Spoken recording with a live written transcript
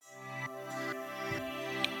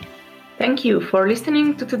Thank you for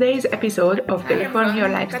listening to today's episode of the Reform Your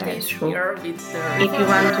Lifestyle Show. If you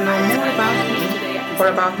want to know more about me or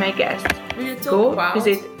about my guests, go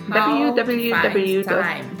visit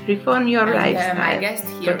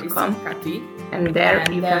www.reformyourlifestyle.com, and there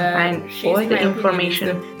you can find all the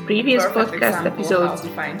information, previous podcast episodes,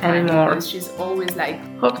 and more. She's always like,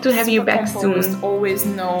 hope to have you back soon. Always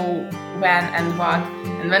know when and what,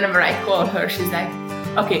 and whenever I call her, she's like,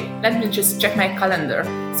 okay, let me just check my calendar.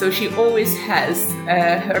 So she always has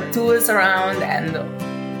her tools around and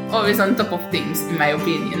always on top of things, in my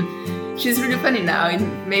opinion. She's really funny now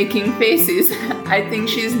in making faces. I think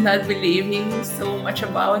she's not believing so much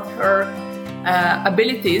about her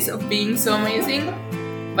abilities of being so amazing,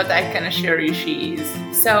 but I can assure you she is.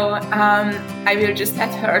 So I will just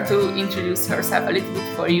let her to introduce herself a little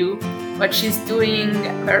bit for you, what she's doing,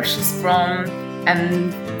 where she's from,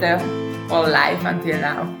 and the whole life until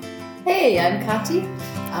now. Hey, I'm Kati.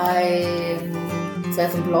 I'm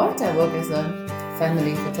self-employed. I work as a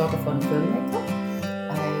family photographer and filmmaker.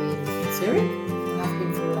 I live in Zurich.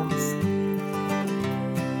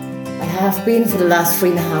 I have been for the last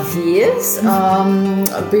 3.5 years.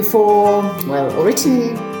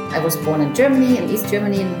 Originally I was born in Germany, in East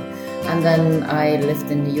Germany, and then I lived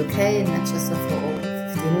in the UK, in Manchester, for over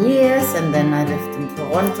 15 years, and then I lived in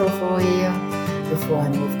Toronto for a year before I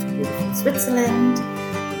moved to beautiful Switzerland,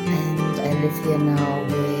 and I live here now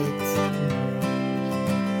with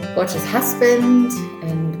my gorgeous husband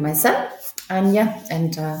and my son, and I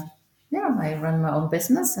run my own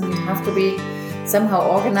business and have to be somehow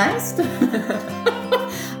organized.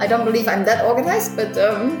 I don't believe I'm that organized, but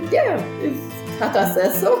if Tata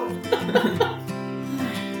says so.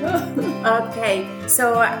 Okay,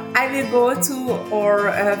 so I will go to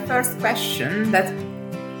our first question, that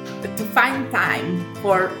to find time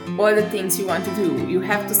for all the things you want to do, you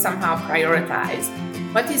have to somehow prioritize.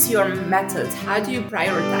 What is your method? How do you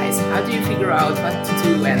prioritize? How do you figure out what to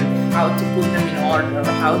do and how to put them in order,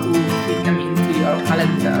 how to fit them into your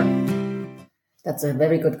calendar? That's a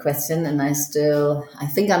very good question, and I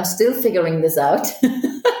think I'm still figuring this out.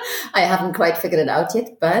 I haven't quite figured it out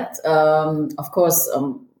yet, but of course,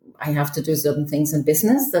 I have to do certain things in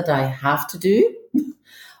business that I have to do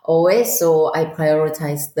always, so I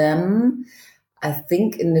prioritize them. I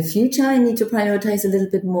think in the future I need to prioritize a little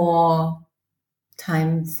bit more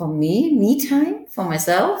time for me time for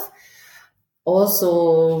myself.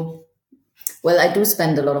 Also, I do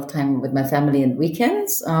spend a lot of time with my family on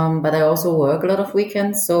weekends, but I also work a lot of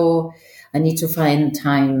weekends, so I need to find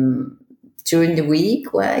time during the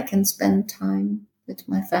week where I can spend time with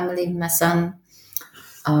my family and my son.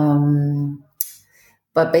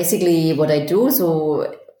 But basically what I do,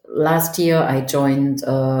 so last year I joined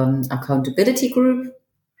accountability group,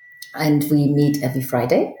 and we meet every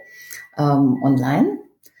Friday online.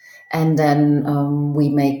 And then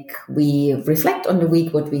we reflect on the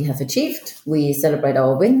week, what we have achieved. We celebrate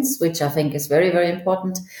our wins, which I think is very, very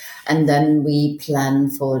important. And then we plan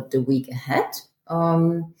for the week ahead.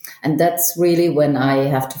 And that's really when I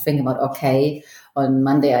have to think about, okay, on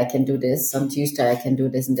Monday I can do this, on Tuesday I can do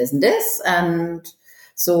this and this and this. And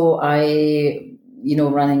so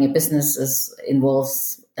running a business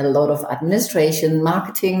involves a lot of administration,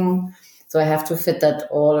 marketing. So I have to fit that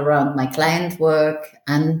all around my client work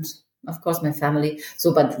and, of course, my family.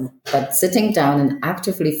 So, but sitting down and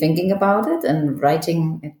actively thinking about it and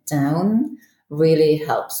writing it down really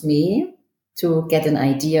helps me to get an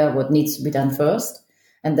idea what needs to be done first.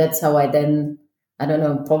 And that's how I then,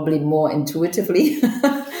 probably more intuitively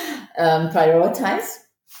prioritize,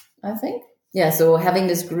 I think. Yeah, so having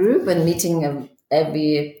this group and meeting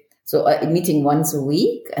meeting once a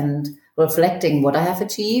week and reflecting what I have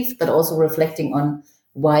achieved, but also reflecting on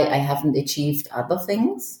why I haven't achieved other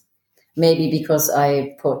things. Maybe because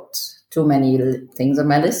I put too many things on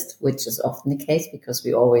my list, which is often the case because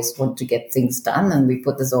we always want to get things done and we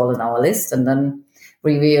put this all on our list and then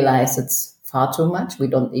we realize it's far too much. We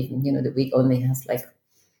don't even, the week only has like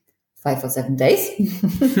 5 or 7 days.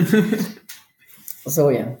 So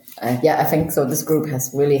I think so. This group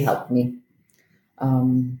has really helped me.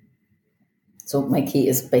 So my key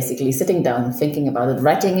is basically sitting down, thinking about it,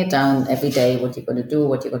 writing it down every day, what you're going to do,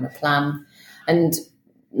 what you're going to plan. And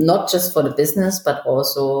not just for the business, but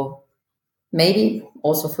also maybe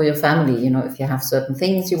also for your family. If you have certain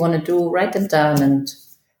things you want to do, write them down and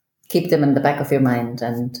keep them in the back of your mind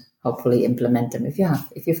and hopefully implement them if you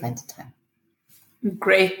find the time.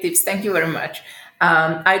 Great tips. Thank you very much.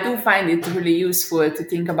 I do find it really useful to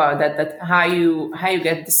think about that how you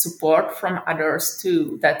get the support from others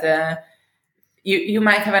too, that you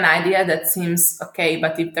might have an idea that seems okay,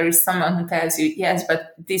 but if there is someone who tells you, yes,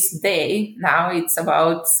 but this day now it's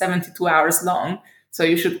about 72 hours long, so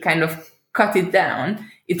you should kind of cut it down,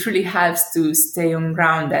 it really helps to stay on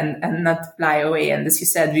ground and not fly away. And as you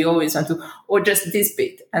said, we always want to, or just this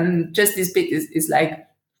bit, and just this bit is like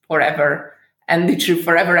forever, and literally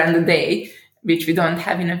forever and a day, which we don't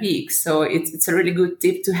have in a week. So it's a really good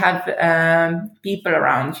tip to have people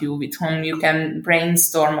around you with whom you can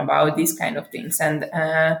brainstorm about these kind of things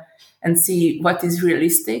and see what is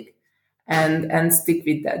realistic and stick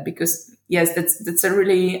with that. Because yes, that's a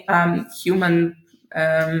really human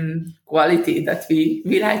quality that we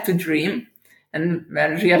like to dream. And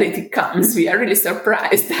when reality comes, we are really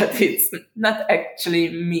surprised that it's not actually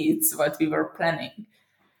meets what we were planning.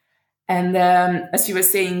 And as you were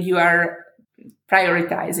saying, you are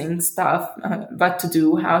prioritizing stuff, what to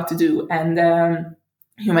do, how to do. And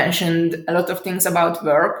you mentioned a lot of things about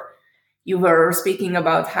work. You were speaking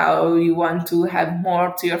about how you want to have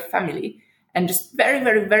more to your family. And just very,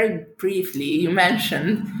 very, very briefly, you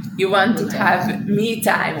mentioned you want to have me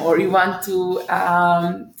time, or you want to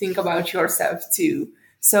think about yourself too.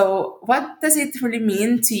 So what does it really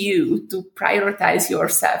mean to you to prioritize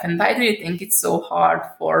yourself? And why do you think it's so hard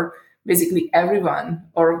for basically everyone,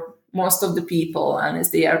 or most of the people, unless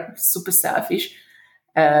they are super selfish,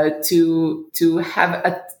 to have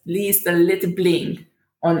at least a little blink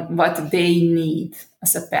on what they need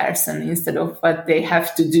as a person instead of what they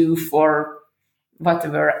have to do for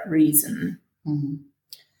whatever reason? Mm-hmm.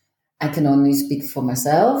 I can only speak for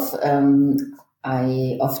myself.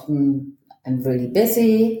 I often am really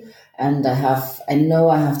busy, and I know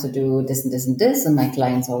I have to do this and this and this, and my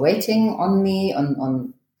clients are waiting on me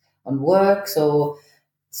on work. So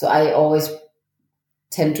I always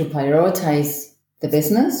tend to prioritize the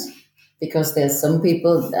business, because there's some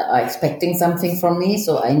people that are expecting something from me.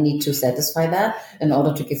 So I need to satisfy that in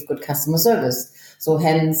order to give good customer service. So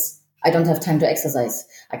hence, I don't have time to exercise.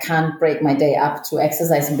 I can't break my day up to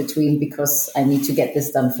exercise in between, because I need to get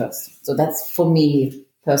this done first. So that's for me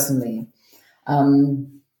personally.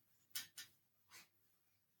 I'm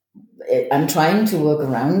trying to work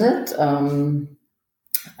around it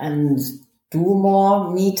and do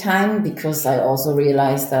more me time, because I also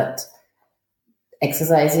realize that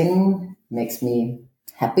exercising makes me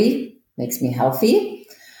happy, makes me healthy,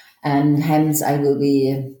 and hence I will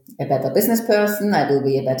be a better business person. I will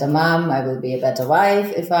be a better mom. I will be a better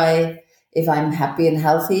wife if I'm happy and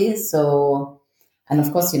healthy. So, and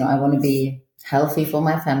of course, I want to be healthy for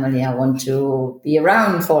my family. I want to be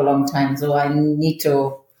around for a long time. So I need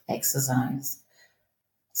to exercise.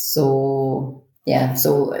 So yeah.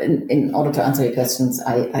 So in order to answer your questions,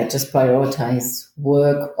 I just prioritize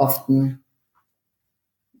work often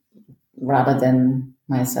rather than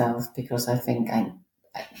myself, because I think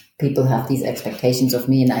people have these expectations of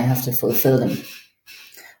me and I have to fulfill them,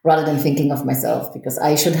 rather than thinking of myself, because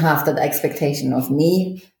I should have that expectation of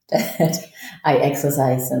me that I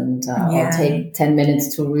exercise and or take 10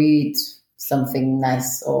 minutes to read something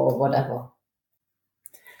nice or whatever.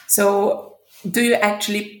 So do you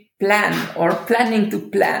actually plan or planning to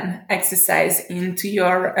plan exercise into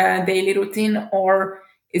your daily routine, or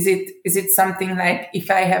is it something like,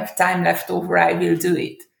 if I have time left over, I will do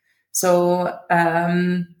it? So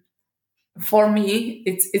for me,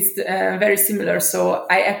 it's very similar. So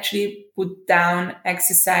I actually put down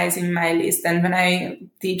exercise in my list, and when I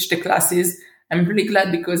teach the classes, I'm really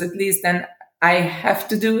glad, because at least then I have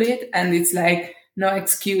to do it, and it's like no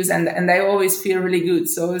excuse, and I always feel really good.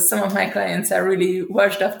 So some of my clients are really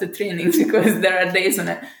washed after trainings, because there are days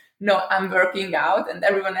when I'm working out and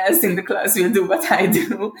everyone else in the class will do what I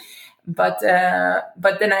do. But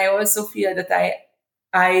then I also feel that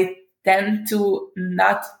I tend to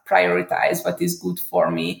not prioritize what is good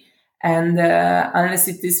for me. And unless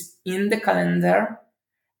it is in the calendar,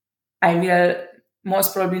 I will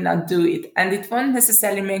most probably not do it. And it won't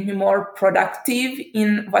necessarily make me more productive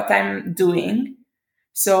in what I'm doing.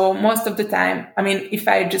 So most of the time, if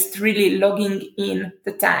I just really logging in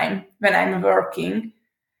the time when I'm working,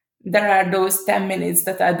 there are those 10 minutes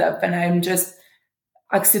that add up, and I'm just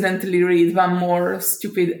accidentally read one more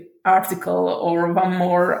stupid article or one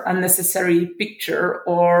more unnecessary picture,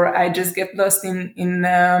 or I just get lost in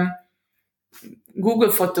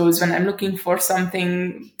Google Photos when I'm looking for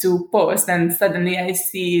something to post, and suddenly I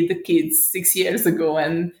see the kids 6 years ago,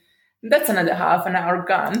 and that's another half an hour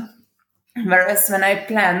gone. Whereas when I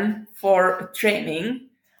plan for training,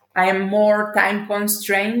 I'm more time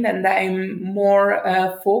constrained and I'm more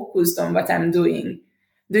focused on what I'm doing.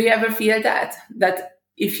 Do you ever feel that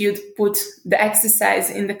if you'd put the exercise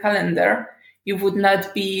in the calendar, you would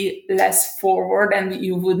not be less forward and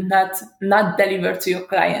you would not deliver to your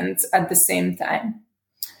clients at the same time?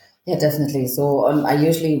 Yeah, definitely. So I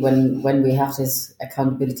usually, when we have this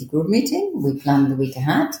accountability group meeting, we plan the week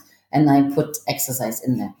ahead and I put exercise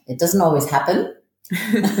in there. It doesn't always happen.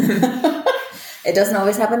 It doesn't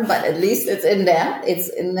always happen, but at least it's in there. It's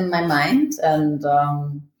in my mind. And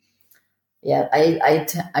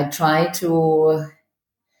I try to,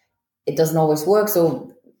 it doesn't always work.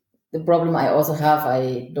 So the problem I also have,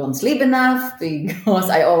 I don't sleep enough because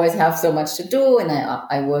I always have so much to do and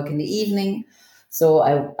I work in the evening. So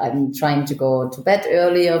I'm trying to go to bed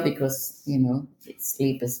earlier because,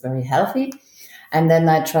 sleep is very healthy. And then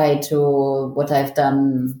I try to, what I've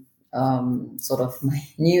done, sort of my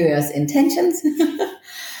New Year's intentions,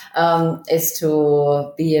 is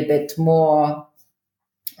to be a bit more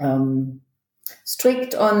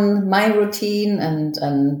strict on my routine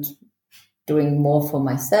and doing more for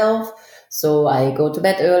myself. So I go to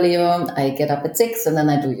bed earlier, I get up at 6 and then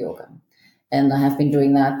I do yoga. And I have been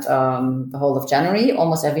doing that the whole of January,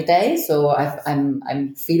 almost every day. So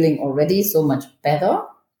I'm feeling already so much better.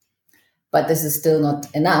 But this is still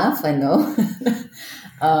not enough, I know.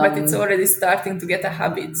 But it's already starting to get a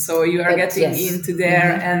habit. So you are getting into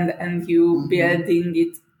there and you building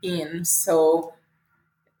it in. So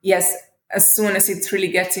yes, as soon as it really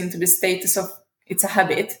gets into the status of it's a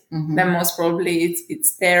habit, then most probably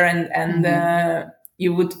it's there and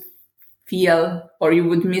you would feel or you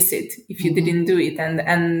would miss it if you didn't do it.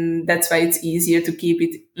 And that's why it's easier to keep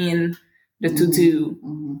it in the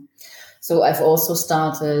to-do. So I've also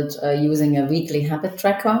started using a weekly habit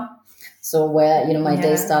tracker. So where, my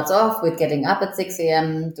day starts off with getting up at 6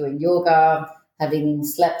 a.m., doing yoga, having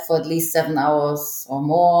slept for at least 7 hours or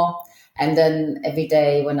more. And then every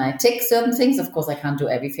day when I tick certain things, of course, I can't do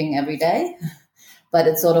everything every day, but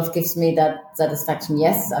it sort of gives me that satisfaction.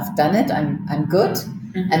 Yes, I've done it. I'm good.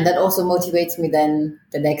 And that also motivates me then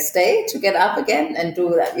the next day to get up again and do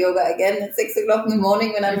that yoga again at 6 o'clock in the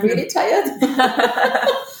morning when I'm really tired.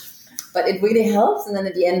 But it really helps. And then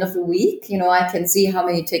at the end of the week, I can see how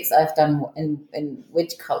many ticks I've done in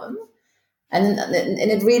which column. And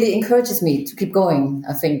it really encourages me to keep going.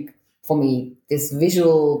 I think for me,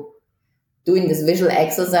 doing this visual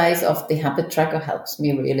exercise of the habit tracker helps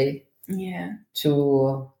me really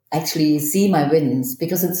to actually see my wins,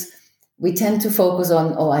 because we tend to focus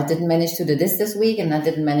on, I didn't manage to do this week and I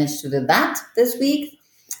didn't manage to do that this week,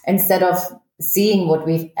 instead of seeing what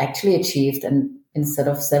we've actually achieved and instead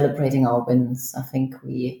of celebrating our wins. I think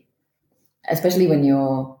especially when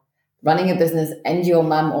you're running a business and your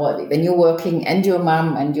mom, or when you're working and your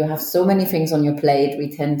mom and you have so many things on your plate, we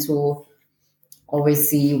tend to always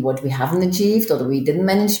see what we haven't achieved or we didn't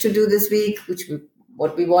manage to do this week,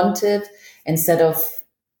 what we wanted, instead of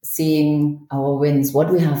seeing our wins,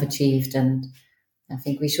 what we have achieved. And I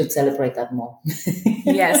think we should celebrate that more.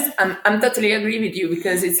 Yes, I'm totally agree with you,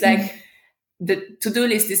 because it's like the to-do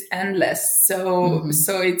list is endless. So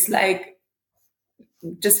it's like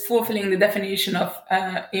just fulfilling the definition of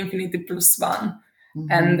infinity plus one.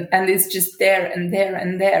 And it's just there and there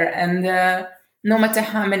and there. And no matter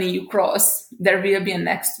how many you cross, there will be a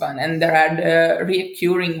next one. And there are the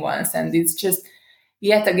reoccurring ones. And it's just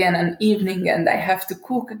yet again an evening and I have to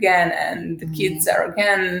cook again. And the kids are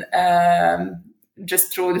again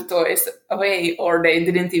just throw the toys away, or they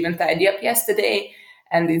didn't even tidy up yesterday.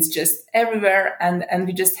 And it's just everywhere. And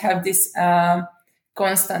we just have this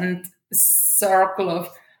constant circle of,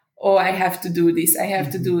 I have to do this. I have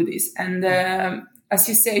to do this. And as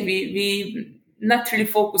you say, we not really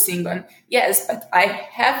focusing on, yes, but I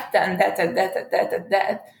have done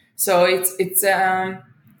that. So it's a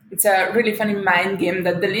really funny mind game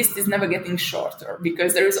that the list is never getting shorter,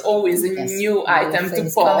 because there is always a new item to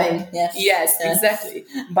pull. Yes, exactly.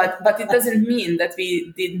 But it doesn't mean that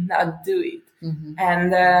we did not do it.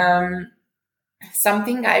 And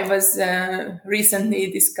something I was recently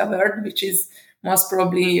discovered, which is most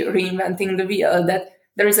probably reinventing the wheel, that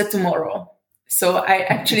there is a tomorrow. So I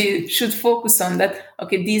actually should focus on that.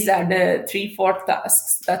 Okay, these are the 3-4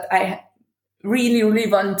 tasks that I really, really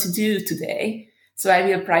want to do today. So I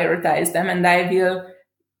will prioritize them and I will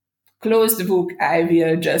close the book. I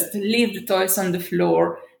will just leave the toys on the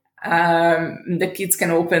floor. The kids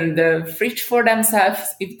can open the fridge for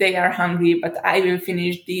themselves if they are hungry, but I will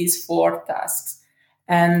finish these 4 tasks.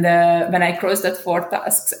 And when I cross that 4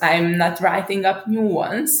 tasks, I'm not writing up new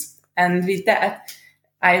ones. And with that,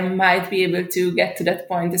 I might be able to get to that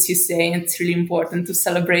point, as you say. It's really important to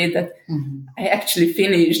celebrate that I actually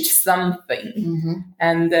finished something,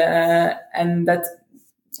 and that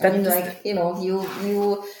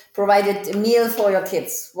you provided a meal for your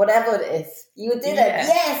kids, whatever it is. You did it.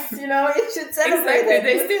 Yes, you should celebrate exactly. it.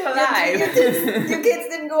 They're still alive. Your kids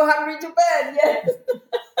didn't go hungry to bed. Yes.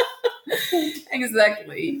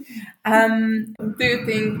 Exactly. Do you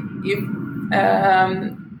think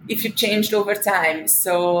if you changed over time?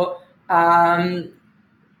 So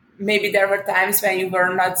maybe there were times when you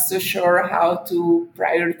were not so sure how to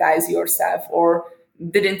prioritize yourself, or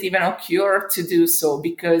didn't even occur to do so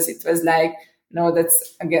because it was like, no,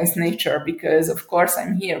 that's against nature, because of course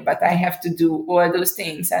I'm here, but I have to do all those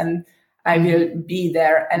things and I will be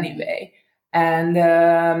there anyway. And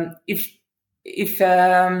if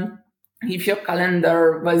your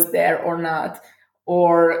calendar was there or not,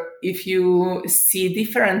 or if you see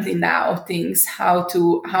differently now things, how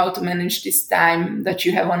to manage this time that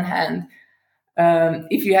you have on hand,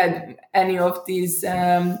 if you had any of these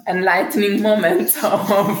enlightening moments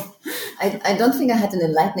of I don't think I had an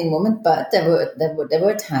enlightening moment, but there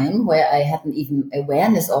were a time where I hadn't even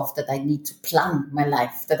awareness of that I need to plan my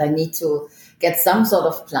life, that I need to get some sort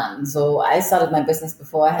of plan. So I started my business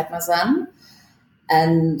before I had my son.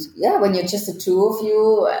 And when you're just the two of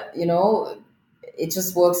you, it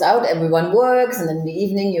just works out. Everyone works, and in the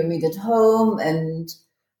evening you meet at home, and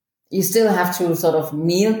you still have to sort of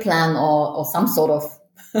meal plan or some sort of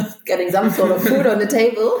getting some sort of food on the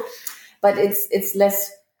table. But it's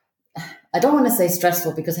less, I don't want to say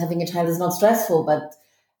stressful, because having a child is not stressful, but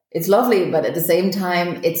it's lovely. But at the same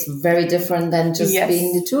time, it's very different than just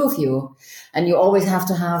being the two of you. And you always have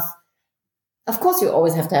to have, of course, you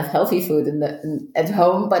always have to have healthy food at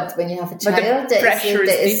home. But when you have a child, the pressure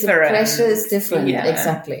is different. Yeah.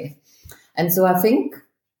 Exactly. And so I think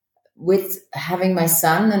with having my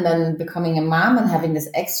son and then becoming a mom and having this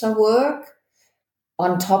extra work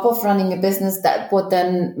on top of running a business, that would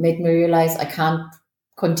then make me realize I can't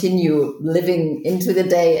continue living into the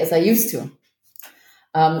day as I used to.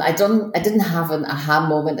 I didn't have an aha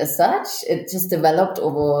moment as such. It just developed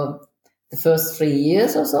over the first 3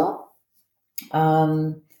 years or so.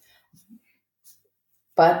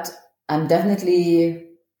 But I'm definitely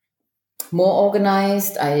more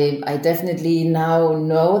organized. I definitely now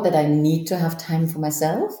know that I need to have time for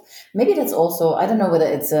myself. Maybe that's also, I don't know whether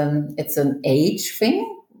it's an age thing,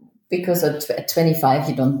 because at 25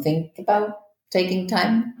 you don't think about taking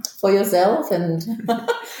time for yourself, and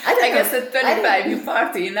I guess at 25 you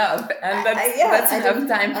party enough, and that's enough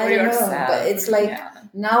time for yourself. But it's like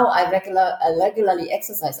now I regularly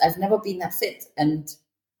exercise. I've never been that fit, and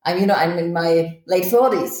I'm in my late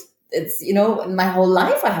 40s. It's in my whole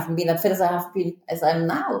life I haven't been that fit as I am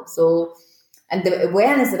now. So, and the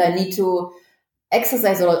awareness that I need to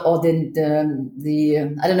exercise, or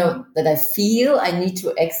the I don't know, that I feel I need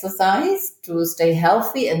to exercise to stay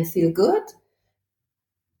healthy and feel good.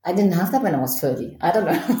 I didn't have that when I was 30. I don't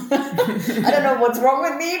know. I don't know what's wrong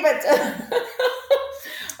with me, but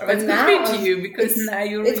it's good for you, because now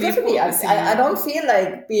you're really good for me. I don't feel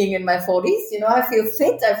like being in my 40s. I feel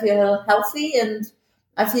fit, I feel healthy, and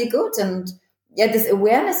I feel good. And this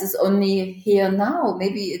awareness is only here now.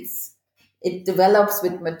 Maybe it develops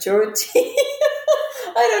with maturity.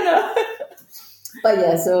 I don't know.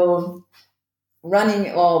 But so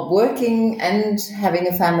running or working and having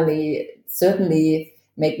a family certainly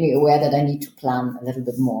make me aware that I need to plan a little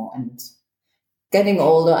bit more. And getting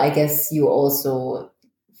older, I guess you also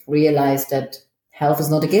realize that health is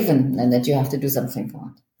not a given, and that you have to do something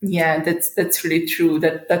for it. Yeah, that's really true.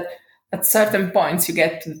 That at certain points you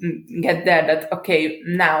get there that, okay,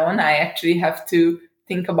 now I actually have to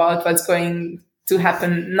think about what's going to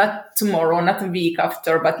happen, not tomorrow, not a week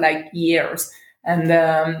after, but like years, and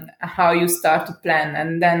how you start to plan.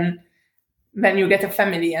 And then when you get a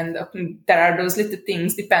family and there are those little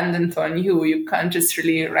things dependent on you, you can't just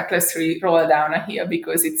really recklessly roll down a hill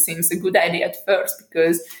because it seems a good idea at first,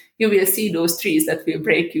 because you will see those trees that will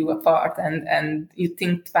break you apart, and you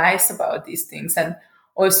think twice about these things. And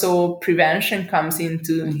also prevention comes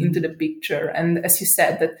into the picture. And as you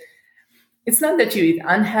said, that it's not that you eat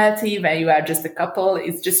unhealthy when you are just a couple,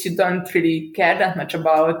 it's just you don't really care that much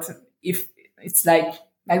about if it's like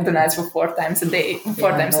McDonald's for 4 times a day,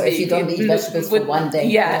 4 times a week. If you don't eat vegetables for one day.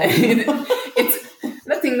 Yeah, it's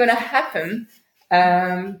nothing gonna happen.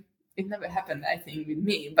 It never happened, I think, with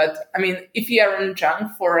me. But I mean, if you are on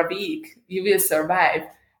junk for a week, you will survive.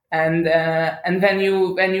 And when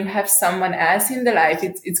you have someone else in the life,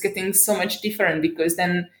 it's getting so much different, because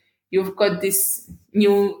then you've got this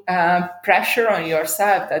new pressure on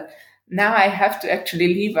yourself that now I have to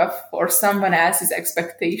actually live up for someone else's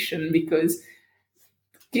expectation, because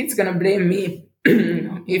kids gonna blame me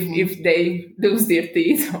if they lose their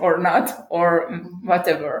teeth or not, or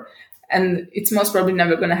whatever. And it's most probably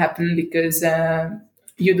never going to happen because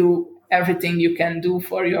you do everything you can do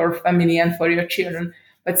for your family and for your children.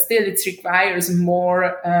 But still, it requires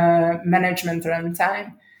more management and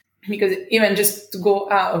time. Because even just to go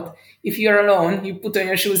out, if you're alone, you put on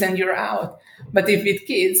your shoes and you're out. But if with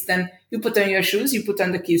kids, then you put on your shoes, you put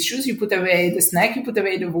on the kids' shoes, you put away the snack, you put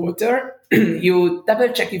away the water, you double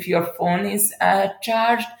check if your phone is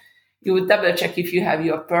charged, you double check if you have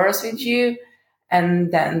your purse with you,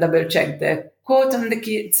 and then double check the coat on the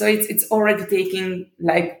kids. So it's already taking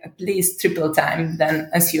like at least triple time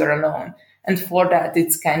than as you're alone. And for that,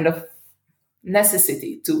 it's kind of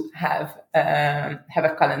necessity to have a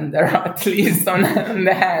calendar at least on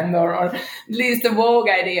the hand, or at least a vague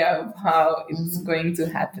idea of how it's going to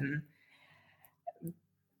happen.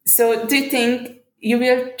 So do you think you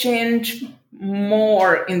will change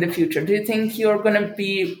more in the future? Do you think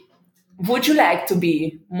would you like to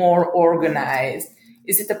be more organized?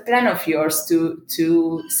 Is it a plan of yours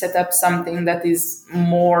to set up something that is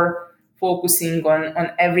more focusing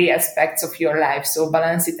on every aspect of your life, so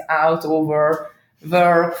balance it out over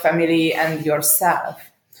work, family, and yourself?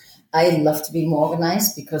 I love to be more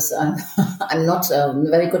organized because I'm not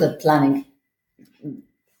very good at planning,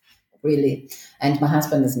 really, and my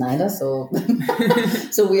husband is neither. So,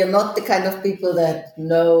 so we are not the kind of people that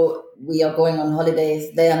know we are going on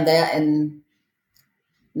holidays there and there in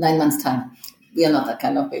 9 months' time. We are not that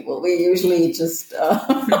kind of people. We usually just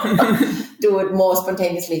do it more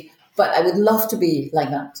spontaneously. But I would love to be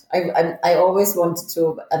like that. I always wanted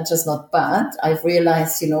to, and just not bad. I've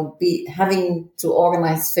realized, having to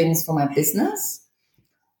organize things for my business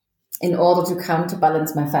in order to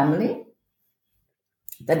counterbalance my family.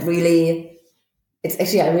 That really,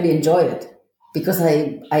 I really enjoy it because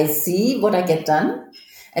I see what I get done,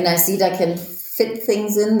 and I see that I can fit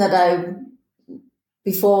things in that I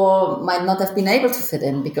before might not have been able to fit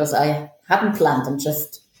in because I hadn't planned and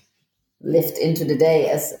just lived into the day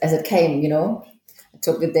as it came, I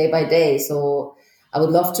took it day by day. So I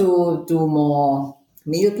would love to do more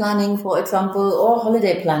meal planning, for example, or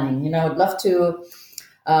holiday planning. I would love to.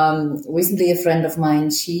 Recently, a friend of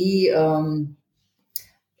mine, she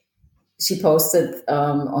posted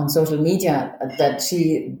on social media that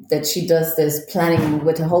she does this planning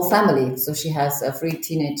with her whole family. So she has 3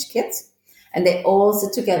 teenage kids, and they all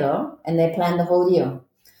sit together and they plan the whole year,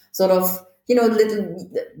 sort of. Little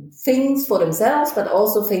things for themselves, but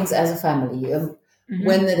also things as a family.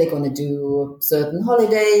 When are they going to do certain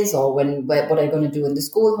holidays, or what are they going to do in the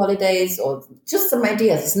school holidays, or just some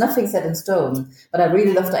ideas. It's nothing set in stone, but I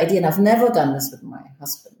really love the idea, and I've never done this with my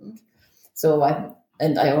husband. So I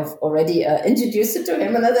have already introduced it to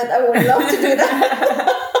him, and I said I would love to do that.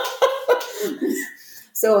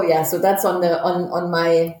 So that's on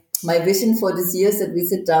my vision for this year, is that we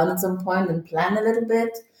sit down at some point and plan a little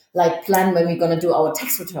bit. Like plan when we're going to do our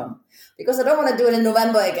tax return, because I don't want to do it in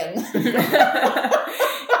November again.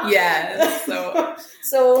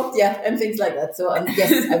 So and things like that. So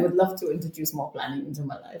yes, I would love to introduce more planning into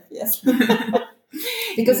my life. Yes,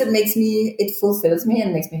 because it fulfills me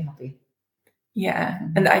and makes me happy. Yeah,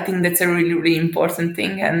 and I think that's a really, really important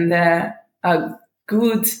thing and a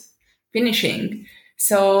good finishing.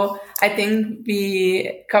 So I think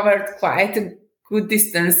we covered quite a good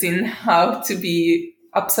distance in how to be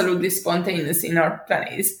absolutely spontaneous in our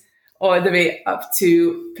plans, all the way up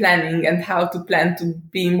to planning and how to plan to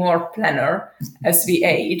be more planner as we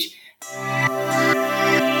age.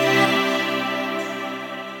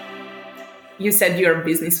 You said you're a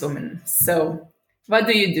businesswoman. So what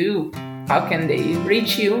do you do? How can they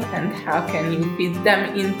reach you, and how can you fit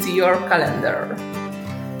them into your calendar?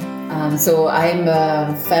 So I'm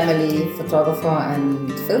a family photographer and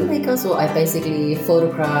filmmaker. So I basically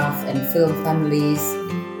photograph and film families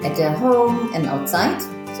at their home and outside.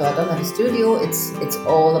 So I don't have a studio. It's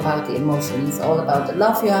all about the emotions, all about the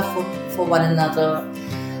love you have for one another.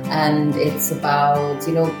 And it's about,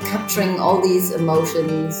 capturing all these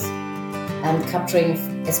emotions and capturing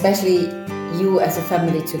especially you as a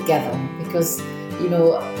family together. Because,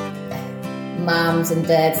 moms and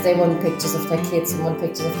dads, they want pictures of their kids and want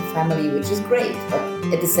pictures of the family, which is great. But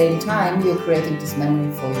at the same time, you're creating this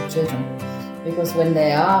memory for your children. Because when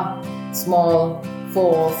they are small,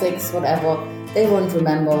 4, 6, whatever, they won't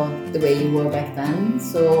remember the way you were back then,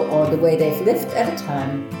 or the way they've lived at a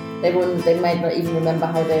time. They might not even remember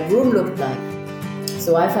how their room looked like.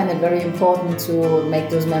 So I find it very important to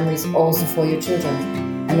make those memories also for your children,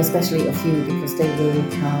 and especially of you, because they will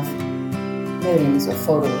have millions of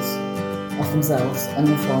photos of themselves on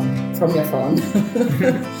your phone, from your phone,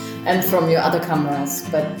 and from your other cameras.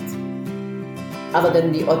 But other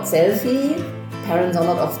than the odd selfie, parents are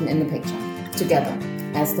not often in the picture together.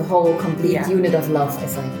 as the whole complete unit of love,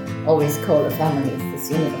 as I always call a family, is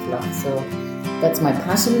this unit of love. So that's my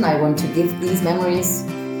passion. I want to give these memories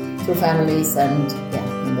to families, and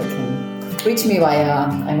they can reach me via,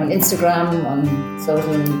 I'm on Instagram, on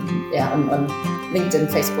social, on LinkedIn,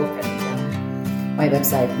 Facebook, and my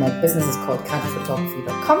website. My business is called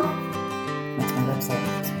katiphotography.com. That's my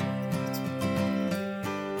website.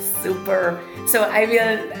 Super. So I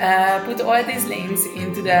will put all these links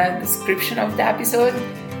into the description of the episode.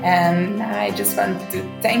 And I just want to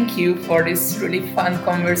thank you for this really fun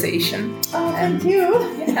conversation. Oh, thank you.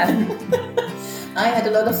 Yeah. I had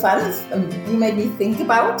a lot of fun. You made me think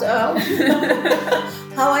about how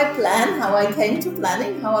I plan, how I came to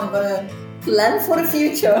planning, how I'm going to plan for the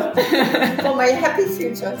future, for my happy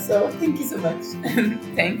future. So thank you so much.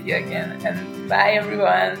 Thank you again. And bye,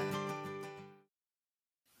 everyone.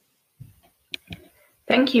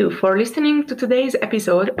 Thank you for listening to today's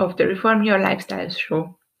episode of the Reform Your Lifestyle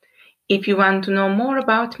show. If you want to know more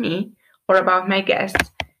about me or about my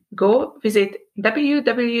guests, go visit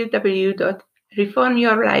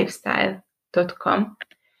www.reformyourlifestyle.com,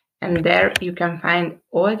 and there you can find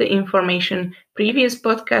all the information, previous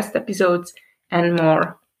podcast episodes, and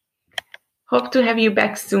more. Hope to have you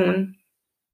back soon.